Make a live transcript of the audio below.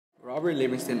Robert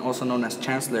Livingston, also known as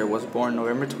Chancellor, was born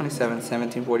November 27,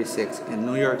 1746, in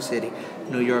New York City,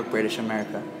 New York, British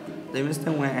America.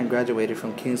 Livingston went and graduated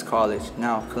from King's College,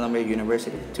 now Columbia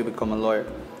University, to become a lawyer.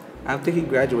 After he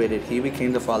graduated, he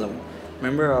became the following: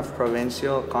 member of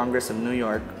Provincial Congress of New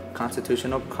York,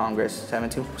 Constitutional Congress,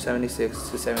 1776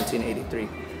 to 1783,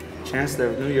 Chancellor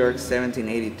of New York,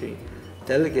 1783,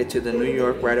 delegate to the New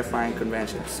York Ratifying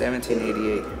Convention,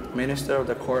 1788, Minister of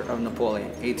the Court of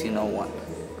Napoleon, 1801.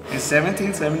 In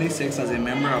 1776, as a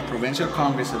member of Provincial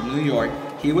Congress of New York,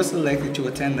 he was elected to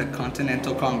attend the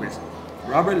Continental Congress.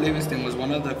 Robert Livingston was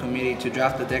one of the committee to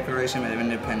draft the Declaration of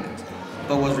Independence,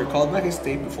 but was recalled by his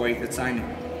state before he could sign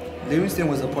it. Livingston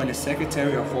was appointed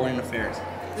Secretary of Foreign Affairs.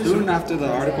 Soon after the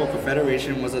Article of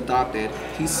Confederation was adopted,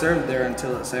 he served there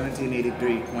until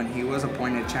 1783, when he was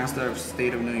appointed Chancellor of the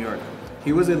State of New York.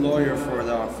 He was a lawyer for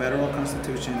the federal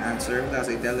constitution and served as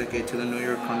a delegate to the New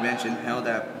York Convention held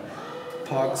at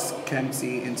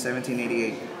Poughkeepsie in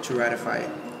 1788 to ratify it.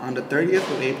 On the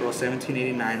 30th of April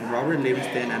 1789, Robert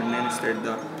Livingston administered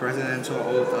the presidential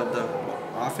oath of the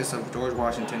office of George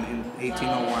Washington in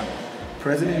 1801.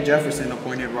 President Jefferson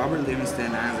appointed Robert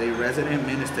Livingston as a resident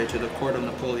minister to the court of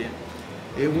Napoleon.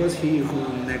 It was he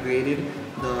who negated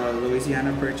the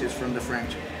Louisiana Purchase from the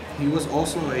French. He was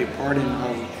also a pardon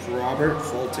of Robert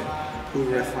Fulton, who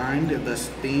refined the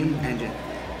steam engine.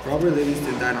 Robert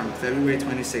Livingston died on February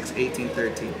 26,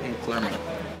 1813, in Clermont.